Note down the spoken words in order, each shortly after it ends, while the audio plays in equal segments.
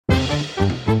Hi,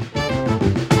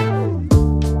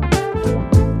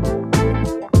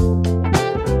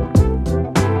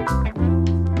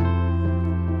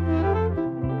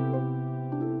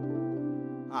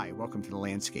 welcome to The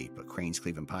Landscape, a Crane's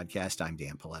Cleveland podcast. I'm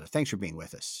Dan Paletta. Thanks for being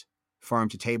with us. Farm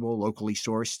to table, locally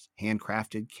sourced,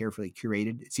 handcrafted, carefully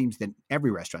curated. It seems that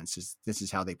every restaurant says this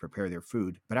is how they prepare their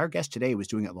food, but our guest today was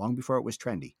doing it long before it was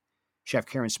trendy. Chef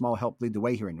Karen Small helped lead the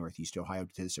way here in Northeast Ohio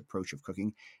to this approach of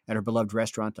cooking at her beloved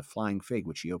restaurant, The Flying Fig,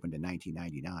 which she opened in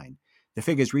 1999. The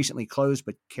Fig has recently closed,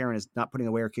 but Karen is not putting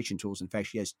away her kitchen tools. In fact,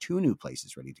 she has 2 new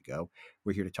places ready to go.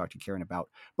 We're here to talk to Karen about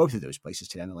both of those places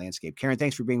today on The Landscape. Karen,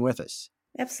 thanks for being with us.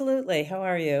 Absolutely. How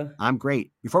are you? I'm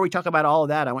great. Before we talk about all of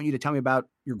that, I want you to tell me about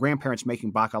your grandparents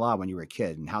making bacalao when you were a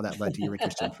kid and how that led to your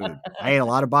interest in food. I ate a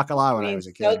lot of bacalao when I was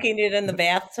a kid. Soaking it in the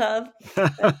bathtub?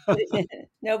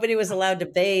 Nobody was allowed to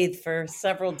bathe for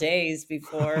several days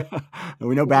before.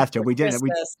 We know bathtub. We did it.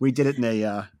 We did it in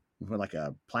a like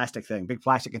a plastic thing, big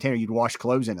plastic container you'd wash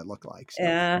clothes in, it looked like. So.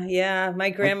 Yeah. My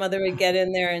grandmother would get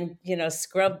in there and,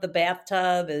 scrub the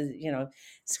bathtub,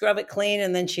 scrub it clean,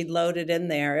 and then she'd load it in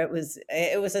there. It was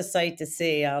a sight to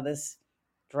see all this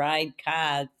dried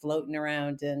cod floating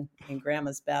around in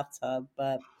grandma's bathtub.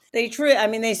 But they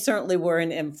certainly were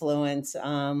an influence.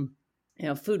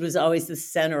 Food was always the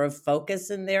center of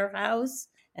focus in their house.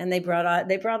 And they brought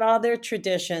all their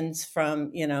traditions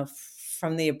from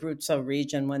the Abruzzo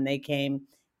region when they came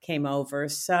over.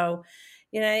 So,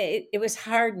 it was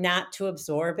hard not to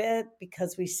absorb it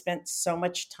because we spent so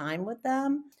much time with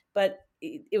them, but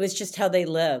it was just how they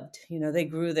lived. They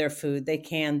grew their food, they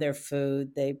canned their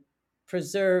food, they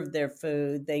preserved their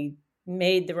food, they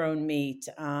made their own meat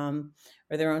or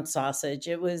their own sausage.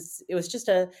 It was just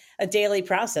a daily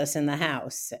process in the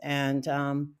house. And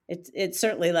it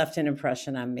certainly left an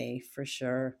impression on me for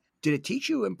sure. Did it teach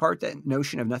you in part that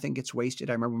notion of nothing gets wasted?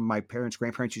 I remember when my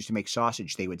grandparents used to make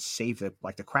sausage, they would save the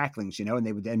cracklings, and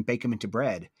they would then bake them into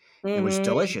bread. Mm-hmm. It was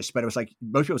delicious, but it was like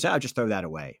most people say, "I'll just throw that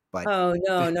away." But no,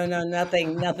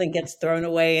 nothing gets thrown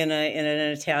away in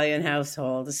an Italian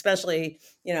household, especially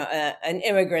an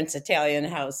immigrant's Italian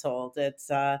household.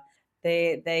 It's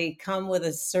they come with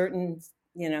a certain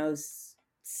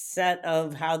set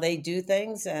of how they do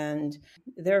things, and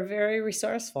they're very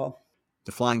resourceful.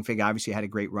 The Flying Fig obviously had a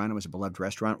great run. It was a beloved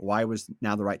restaurant. Why was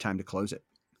now the right time to close it?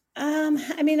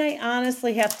 I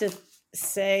honestly have to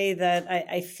say that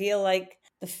I feel like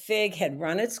the Fig had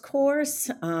run its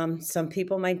course. Some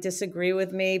people might disagree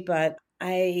with me, but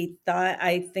I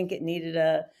think it needed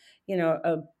a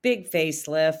big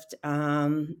facelift.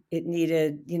 It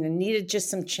needed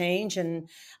just some change, and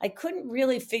I couldn't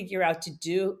really figure out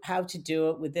how to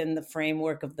do it within the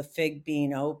framework of the Fig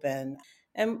being open.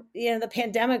 And, the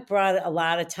pandemic brought a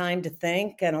lot of time to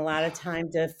think and a lot of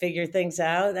time to figure things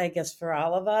out, I guess, for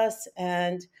all of us.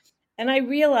 And I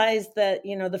realized that,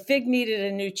 the Fig needed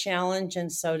a new challenge, and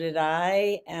so did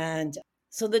I. And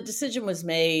so the decision was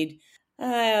made,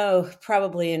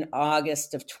 probably in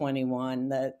August of 21,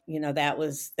 that, that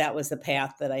was the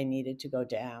path that I needed to go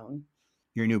down.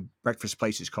 Your new breakfast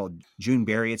place is called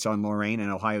Juneberry. It's on Lorraine in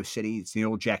Ohio City. It's the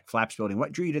old Jack Flaps building.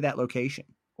 What drew you to that location?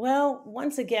 Well,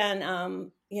 once again,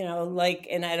 and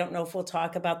I don't know if we'll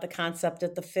talk about the concept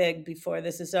at the Fig before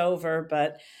this is over,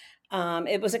 but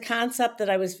it was a concept that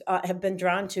I have been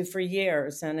drawn to for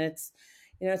years, and it's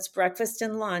breakfast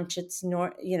and lunch. It's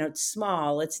it's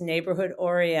small, it's neighborhood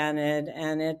oriented,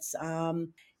 and it's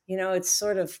it's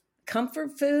sort of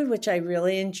comfort food, which I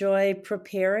really enjoy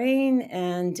preparing,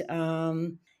 and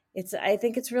I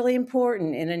think it's really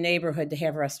important in a neighborhood to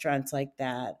have restaurants like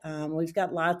that. We've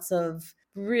got lots of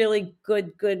really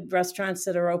good restaurants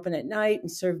that are open at night and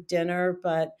serve dinner,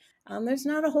 but there's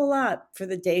not a whole lot for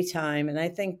the daytime. And I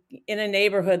think in a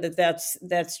neighborhood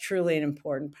that's truly an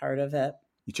important part of it.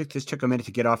 Took a minute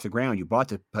to get off the ground. You bought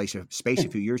the space a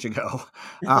few years ago.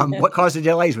 What caused the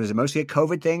delays? Was it mostly a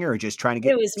COVID thing or just trying to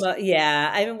get? It was,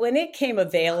 yeah. When it came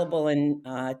available in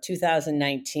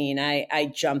 2019,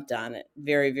 I jumped on it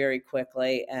very, very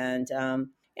quickly. And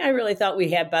I really thought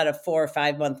we had about a 4 or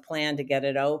 5 month plan to get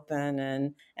it open.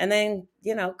 And then,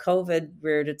 COVID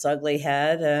reared its ugly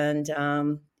head,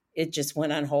 and it just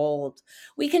went on hold.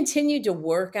 We continued to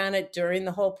work on it during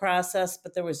the whole process,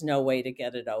 but there was no way to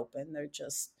get it open. They're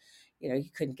just, you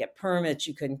couldn't get permits,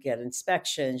 you couldn't get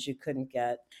inspections, you couldn't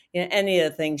get any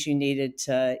of the things you needed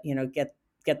to,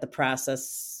 get the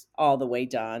process all the way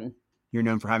done. You're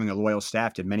known for having a loyal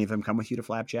staff. Did many of them come with you to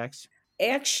Flapjacks?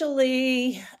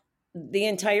 Actually, the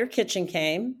entire kitchen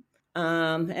came.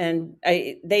 And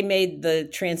they made the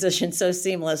transition so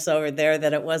seamless over there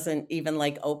that it wasn't even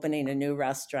like opening a new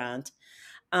restaurant.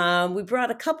 We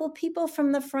brought a couple people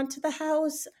from the front of the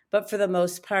house, but for the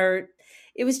most part,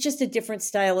 it was just a different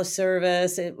style of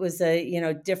service. It was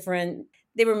a, different,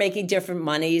 they were making different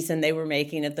monies than they were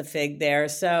making at the Fig there.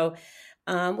 So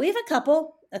we have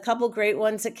a couple great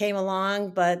ones that came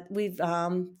along, but we've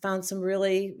found some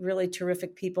really, really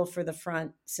terrific people for the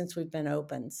front since we've been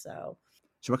open. So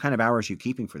So what kind of hours are you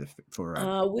keeping for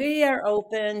we are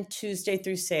open Tuesday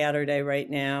through Saturday right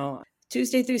now.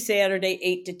 Tuesday through Saturday,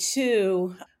 8 to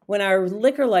 2. When our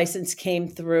liquor license came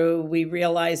through, we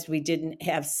realized we didn't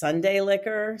have Sunday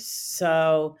liquor.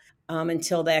 So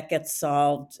until that gets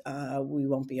solved, we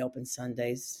won't be open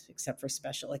Sundays except for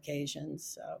special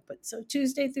occasions. So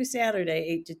Tuesday through Saturday,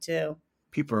 8 to 2.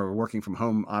 people are working from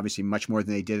home obviously much more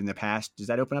than they did in the past? Does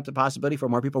that open up the possibility for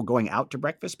more people going out to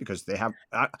breakfast because they have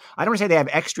I don't want to say they have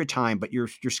extra time, but your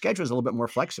schedule is a little bit more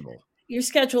flexible? Your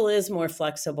schedule is more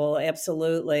flexible,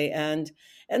 absolutely, and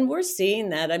we're seeing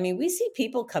that. I mean, we see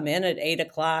people come in at 8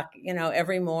 o'clock,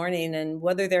 every morning, and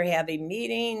whether they're having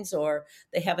meetings or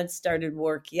they haven't started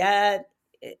work yet,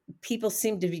 people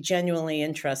seem to be genuinely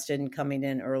interested in coming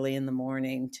in early in the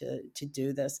morning to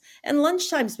do this. And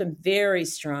lunchtime's been very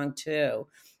strong too,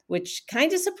 which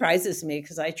kind of surprises me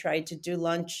because I tried to do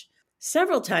lunch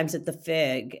several times at the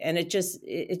Fig, and it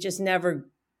just never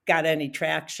got any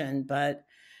traction, but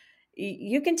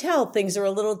you can tell things are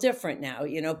a little different now.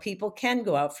 People can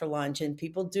go out for lunch, and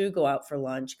people do go out for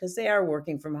lunch because they are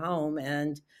working from home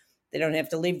and they don't have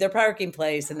to leave their parking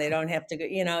place and they don't have to go,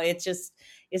 it's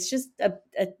just a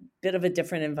bit of a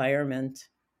different environment.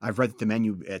 I've read that the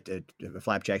menu at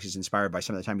Flapjacks is inspired by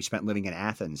some of the time you spent living in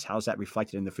Athens. How's that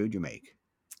reflected in the food you make?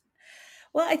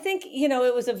 Well, I think,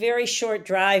 it was a very short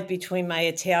drive between my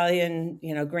Italian,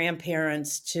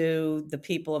 grandparents to the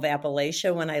people of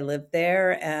Appalachia when I lived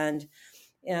there. And,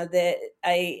 that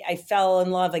I fell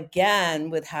in love again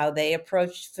with how they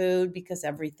approached food because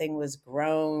everything was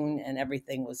grown and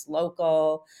everything was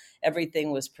local,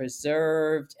 everything was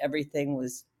preserved, everything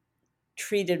was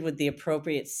treated with the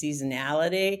appropriate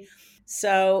seasonality.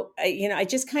 So, I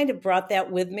just kind of brought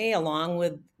that with me along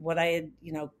with what I had,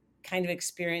 kind of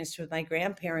experienced with my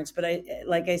grandparents. But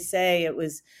like I say, it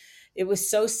was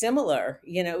so similar.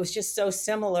 It was just so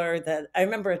similar that I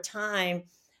remember a time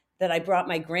that I brought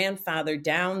my grandfather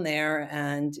down there,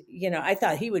 and I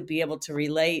thought he would be able to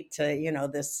relate to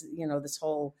this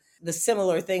whole the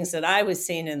similar things that I was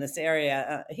seeing in this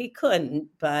area. He couldn't,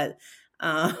 but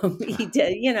he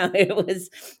did.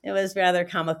 It was rather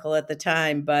comical at the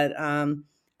time, but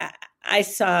I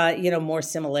saw more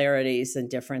similarities than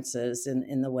differences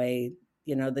in the way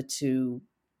the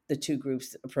two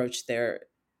groups approach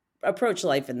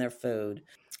life and their food,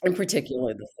 in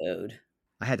particular the food.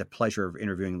 I had the pleasure of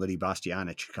interviewing Liddy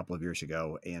Bastianich a couple of years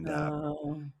ago,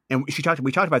 Oh, and we talked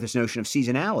about this notion of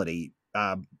seasonality.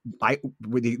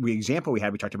 With the example we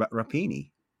had, we talked about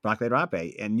rapini, broccoli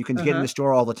rape, and you can get in uh-huh. the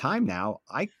store all the time now.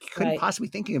 I couldn't Right. possibly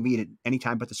think of eating it any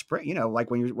time but the spring.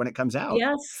 Like when it comes out.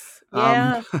 Yes. Um,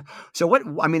 Yeah. so what?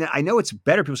 I mean, I know it's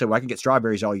better. People say, "Well, I can get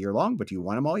strawberries all year long," but do you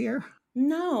want them all year?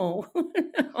 No,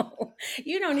 no.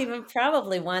 You don't even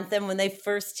probably want them when they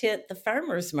first hit the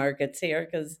farmers markets here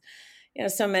because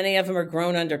so many of them are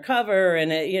grown undercover,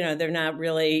 and they're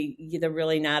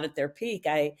really not at their peak.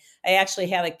 I actually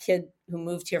have a kid who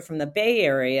moved here from the Bay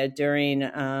Area during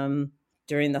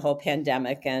the whole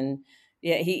pandemic, and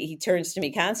yeah, he turns to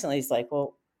me constantly. He's like,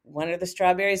 "Well, when are the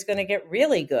strawberries going to get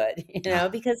really good?"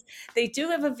 Because they do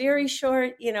have a very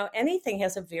short. Anything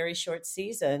has a very short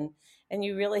season, and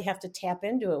you really have to tap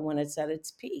into it when it's at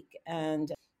its peak.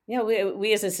 And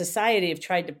we as a society have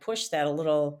tried to push that a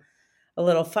little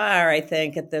far, I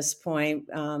think, at this point.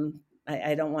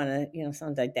 I don't want to,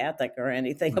 sound didactic or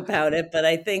anything about it, but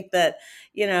I think that,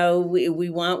 we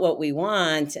want what we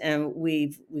want, and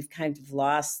we've kind of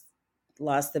lost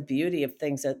the beauty of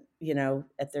things at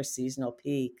their seasonal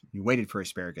peak. You waited for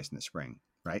asparagus in the spring,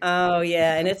 right? Oh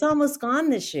yeah, and it's almost gone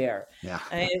this year. Yeah.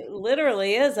 It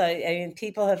literally is. I mean,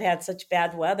 people have had such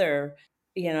bad weather,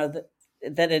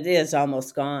 that it is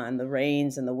almost gone. The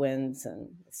rains and the winds, and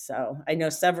so I know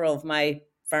several of my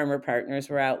farmer partners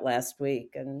were out last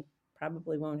week, and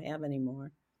probably won't have any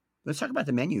more. Let's talk about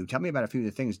the menu. Tell me about a few of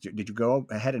the things. Did you go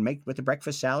ahead and make with the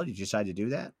breakfast salad? Did you decide to do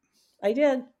that? I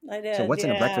did, So what's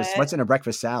in a breakfast? yeah. What's in a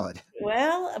breakfast salad?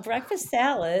 Well, a breakfast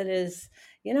salad is,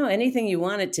 anything you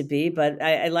want it to be, but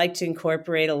I like to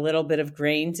incorporate a little bit of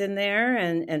grains in there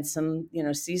and some,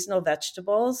 seasonal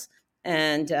vegetables.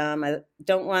 And I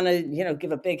don't want to,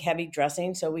 give a big heavy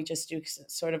dressing. So we just do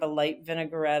sort of a light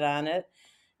vinaigrette on it.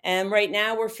 And right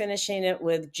now we're finishing it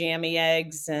with jammy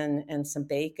eggs and some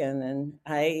bacon. And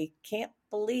I can't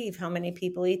believe how many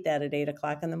people eat that at 8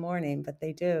 o'clock in the morning, but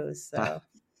they do. So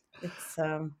it's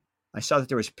I saw that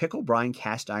there was pickle brine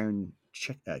cast iron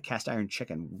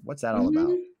chicken. What's that all Hmm.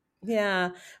 about? Yeah.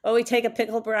 Well, we take a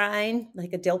pickle brine,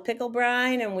 like a dill pickle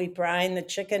brine, and we brine the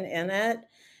chicken in it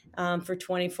for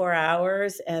 24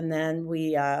 hours. And then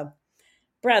we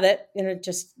bread it,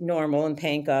 just normal and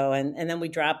panko. And then we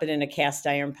drop it in a cast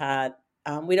iron pot.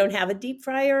 We don't have a deep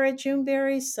fryer at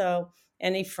Juneberry, so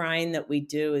any frying that we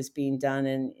do is being done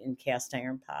in cast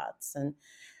iron pots. And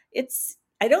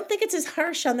I don't think it's as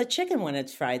harsh on the chicken when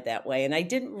it's fried that way. And I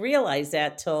didn't realize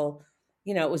that till,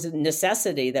 it was a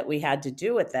necessity that we had to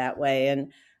do it that way.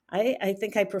 And I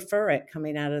think I prefer it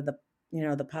coming out of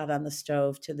the pot on the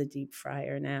stove to the deep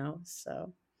fryer now.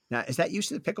 So Now, is that use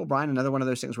of the pickle brine another one of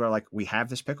those things where like we have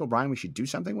this pickle brine, we should do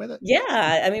something with it?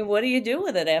 yeah, I mean, what do you do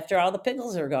with it after all the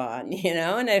pickles are gone?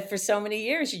 And if for so many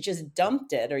years you just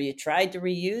dumped it or you tried to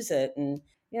reuse it, and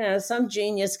some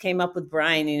genius came up with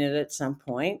brining it at some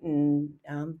point, and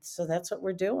so that's what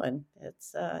we're doing. It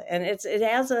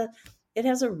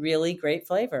has a really great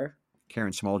flavor.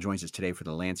 Karen Small joins us today for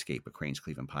the Landscape, a Crane's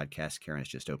Cleveland podcast. Karen has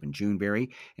just opened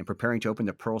Juneberry and preparing to open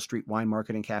the Pearl Street Wine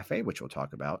Market and Cafe, which we'll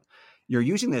talk about. You're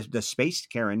using the space,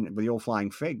 Karen, with the old Flying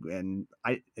Fig, and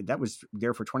that was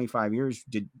there for 25 years.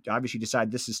 Did obviously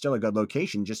decide this is still a good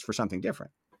location just for something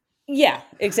different. Yeah,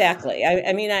 exactly.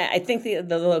 I mean, I think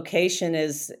the location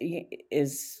is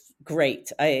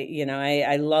great.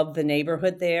 I love the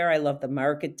neighborhood there. I love the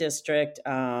market district.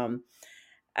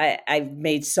 I've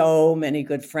made so many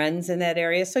good friends in that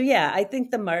area. So yeah, I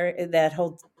think that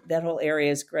whole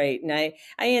area is great, and I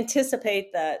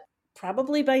anticipate that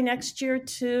probably by next year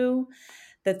too,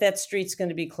 that street's going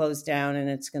to be closed down and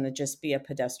it's going to just be a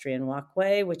pedestrian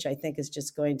walkway, which I think is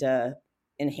just going to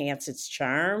enhance its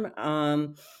charm.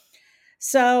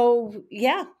 So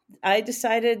yeah, I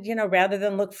decided, rather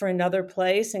than look for another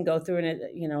place and go through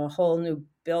a whole new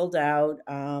build out,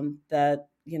 that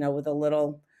with a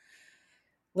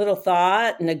little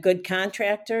thought and a good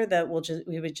contractor, that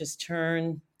we would just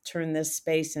turn this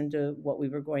space into what we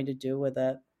were going to do with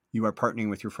it. You are partnering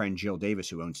with your friend Jill Davis,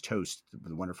 who owns Toast,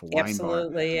 the wonderful wine bar.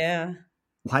 Absolutely, yeah.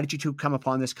 How did you two come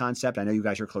upon this concept? I know you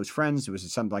guys are close friends. Was it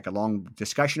something like a long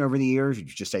discussion over the years? Did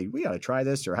you just say, we got to try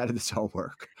this, or how did this all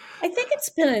work? I think it's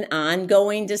been an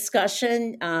ongoing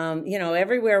discussion.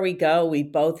 Everywhere we go, we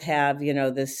both have,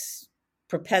 this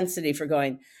propensity for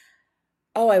going,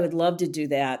 oh, I would love to do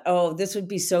that. Oh, this would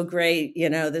be so great.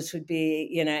 This would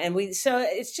be, so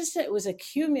it was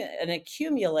an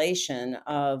accumulation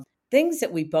of things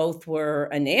that we both were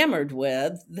enamored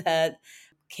with that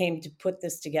came to put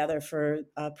this together for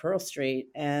Pearl Street.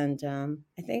 And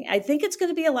I think it's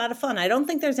going to be a lot of fun. I don't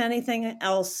think there's anything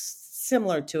else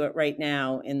similar to it right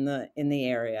now in the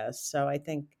area. So I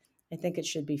think it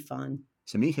should be fun.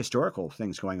 Some neat historical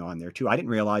things going on there too. I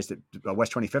didn't realize that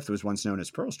West 25th was once known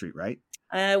as Pearl Street, right?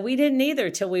 We didn't either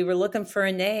till we were looking for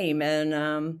a name,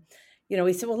 and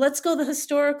we said, well, let's go the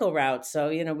historical route. So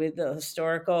with the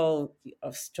historical,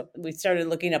 we started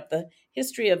looking up the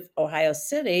history of Ohio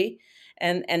City,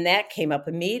 and that came up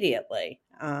immediately.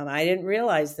 I didn't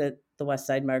realize that the West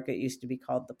Side Market used to be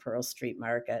called the Pearl Street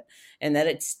Market, and that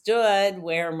it stood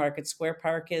where Market Square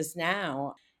Park is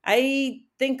now. I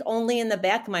think only in the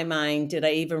back of my mind did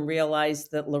I even realize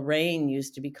that Lorraine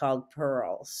used to be called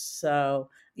Pearl.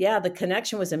 So yeah, the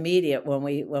connection was immediate when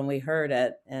we heard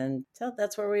it, and so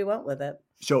that's where we went with it.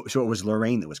 So it was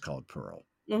Lorraine that was called Pearl.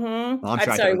 Mm-hmm. Well,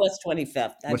 I'm sorry, West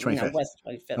 25th. West 25th. West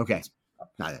 25th. Okay.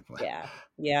 Not that point.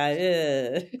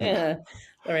 Yeah.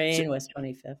 Lorraine, West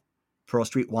 25th. Pearl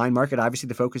Street Wine Market. Obviously,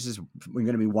 the focus is going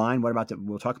to be wine. What about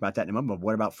we'll talk about that in a moment. But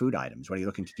what about food items? What are you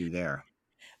looking to do there?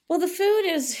 Well, the food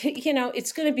is,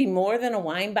 it's going to be more than a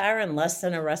wine bar and less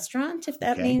than a restaurant, if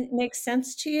that makes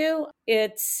sense to you.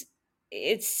 It's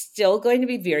still going to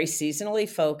be very seasonally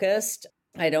focused.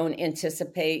 I don't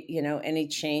anticipate, any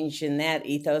change in that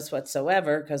ethos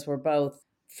whatsoever, because we're both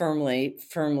firmly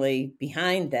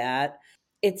behind that.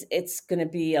 It's going to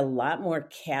be a lot more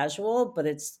casual, but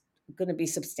it's going to be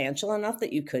substantial enough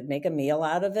that you could make a meal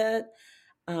out of it.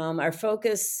 Our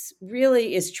focus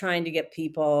really is trying to get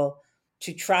people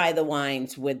to try the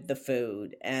wines with the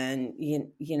food. And,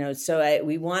 so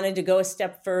we wanted to go a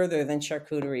step further than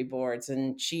charcuterie boards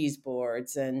and cheese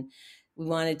boards. And we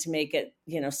wanted to make it,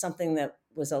 something that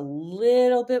was a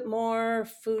little bit more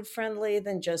food friendly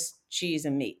than just cheese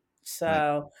and meat.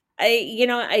 So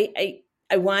right.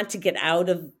 I want to get out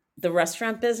of the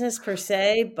restaurant business per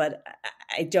se, but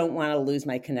I don't want to lose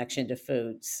my connection to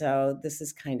food. So this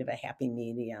is kind of a happy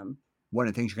medium. One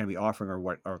of the things you're going to be offering are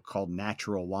what are called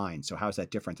natural wines. So how is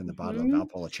that different than the bottle of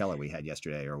Valpolicella we had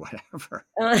yesterday or whatever?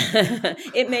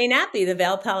 It may not be. The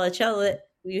Valpolicella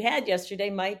you had yesterday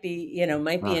might be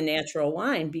a natural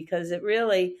wine, because it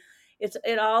really,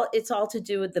 it's all to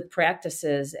do with the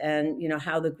practices and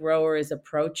how the grower is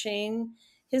approaching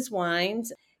his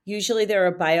wines. Usually there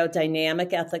are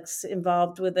biodynamic ethics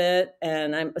involved with it,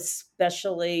 and I'm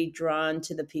especially drawn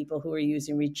to the people who are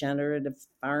using regenerative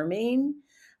farming,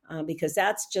 because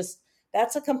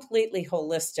that's a completely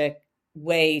holistic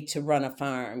way to run a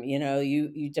farm.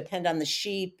 You depend on the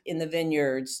sheep in the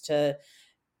vineyards to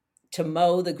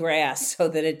mow the grass so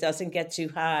that it doesn't get too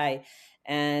high,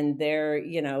 and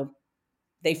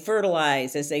they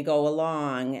fertilize as they go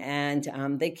along,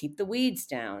 and they keep the weeds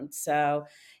down. So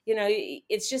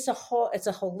it's just it's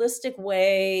a holistic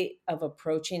way of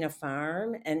approaching a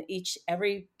farm, and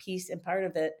every piece and part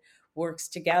of it works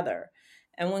together.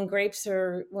 And when grapes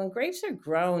are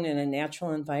grown in a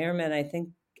natural environment, I think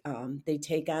they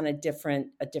take on a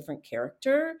different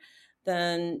character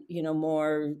than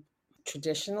more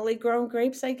traditionally grown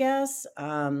grapes, I guess.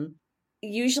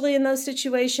 Usually in those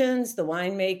situations, the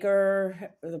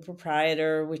winemaker or the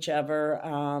proprietor, whichever,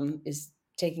 is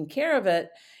taking care of it,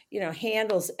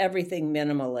 handles everything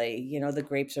minimally. The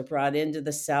grapes are brought into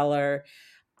the cellar.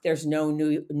 There's no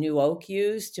new oak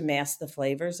used to mask the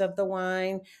flavors of the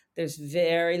wine. There's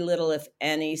very little, if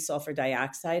any, sulfur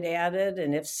dioxide added,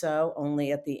 and if so,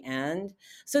 only at the end.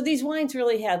 So these wines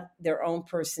really have their own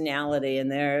personality,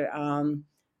 and they're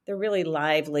really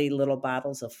lively little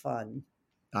bottles of fun.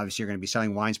 Obviously, you're going to be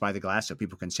selling wines by the glass so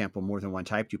people can sample more than one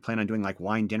type. Do you plan on doing like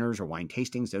wine dinners or wine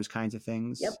tastings, those kinds of Yep,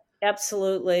 things?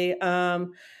 absolutely.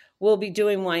 We'll be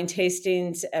doing wine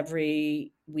tastings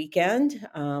every weekend.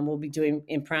 We'll be doing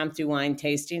impromptu wine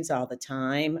tastings all the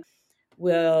time.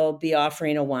 We'll be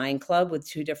offering a wine club with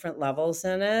 2 different levels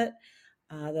in it.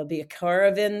 There'll be a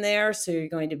carav in there, so you're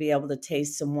going to be able to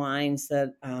taste some wines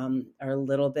that are a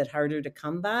little bit harder to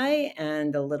come by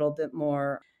and a little bit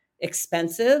more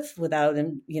expensive without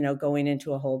going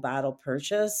into a whole bottle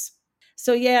purchase.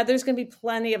 So yeah, there's going to be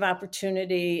plenty of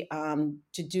opportunity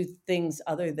to do things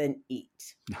other than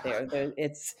eat.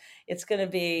 It's going to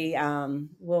be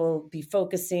we'll be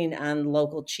focusing on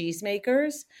local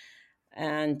cheesemakers,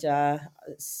 and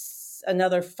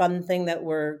another fun thing that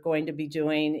we're going to be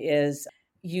doing is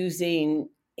using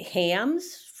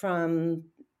hams from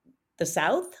the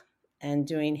South and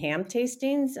doing ham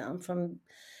tastings from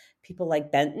people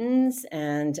like Benton's.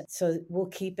 And so we'll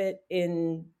keep it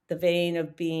in the vein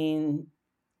of being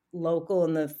local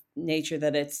in the nature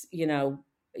that it's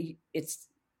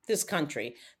this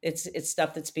country. It's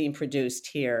stuff that's being produced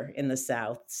here in the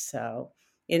South. So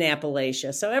in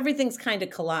Appalachia. So everything's kind of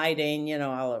colliding,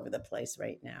 all over the place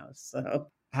right now. So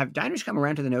Have diners come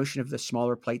around to the notion of the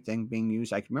smaller plate thing being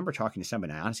used? I remember talking to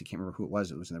somebody, I honestly can't remember who it was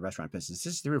that was in the restaurant business.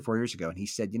 This is 3 or 4 years ago. And he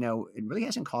said, it really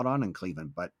hasn't caught on in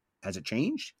Cleveland, but has it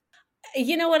changed?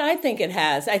 you know what? I think it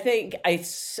has. I think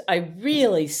I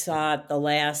really saw it the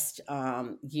last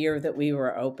year that we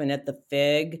were open at the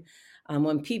Fig,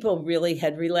 when people really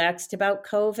had relaxed about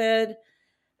COVID.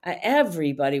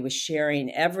 Everybody was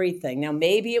sharing everything. Now,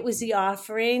 maybe it was the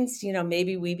offerings,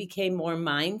 maybe we became more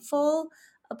mindful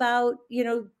about,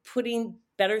 putting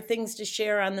better things to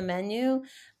share on the menu.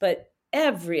 But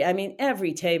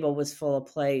every table was full of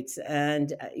plates.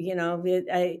 And,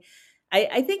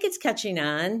 I think it's catching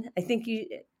on. I think you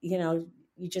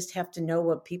just have to know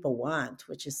what people want,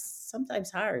 which is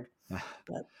sometimes hard.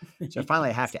 But So finally,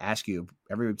 I have to ask you,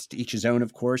 everyone's to each his own,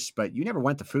 of course, but you never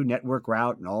went the Food Network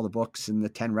route and all the books and the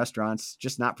 10 restaurants,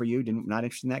 just not for you, not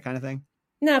interested in that kind of thing?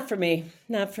 not for me.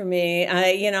 Not for me.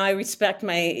 I respect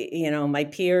my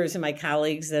peers and my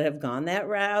colleagues that have gone that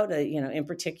route. In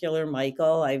particular,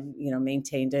 Michael. I've,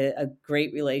 maintained a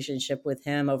great relationship with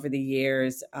him over the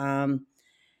years. I,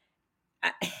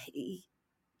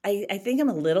 I think I'm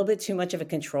a little bit too much of a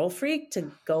control freak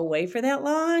to go away for that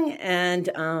long. And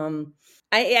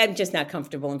I'm just not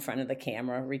comfortable in front of the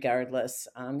camera, regardless.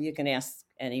 You can ask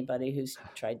anybody who's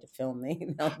tried to film me.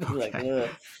 They'll be like, Okay. ugh,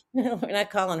 we're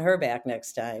not calling her back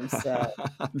next time. So,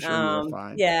 I'm sure you were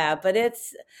fine. yeah, but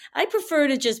I prefer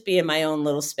to just be in my own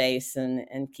little space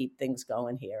and keep things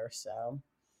going here. So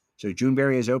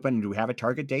Juneberry is open. Do we have a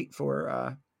target date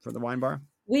for the wine bar?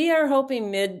 We are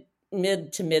hoping mid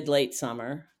to mid late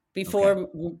summer, Okay.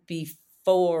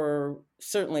 before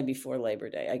certainly before Labor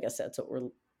Day. I guess that's what we're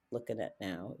looking at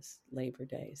now, is Labor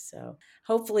Day. So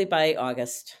hopefully by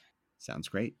August. Sounds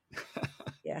great.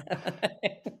 Yeah.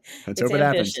 Let's It's hope it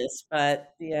happens. ambitious,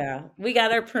 but yeah, we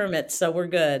got our permits, so we're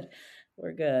good.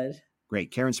 We're good.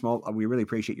 Great. Karen Small, we really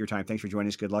appreciate your time. Thanks for joining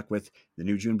us. Good luck with the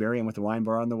new Juneberry and with the wine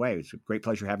bar on the way. It's a great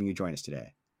pleasure having you join us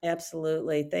today.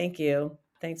 Absolutely. Thank you.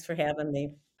 Thanks for having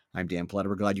me. I'm Dan Paletta.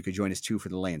 We're glad you could join us too for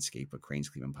the Landscape of Crane's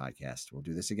Cleveland podcast. We'll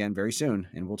do this again very soon,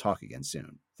 and we'll talk again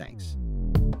soon. Thanks.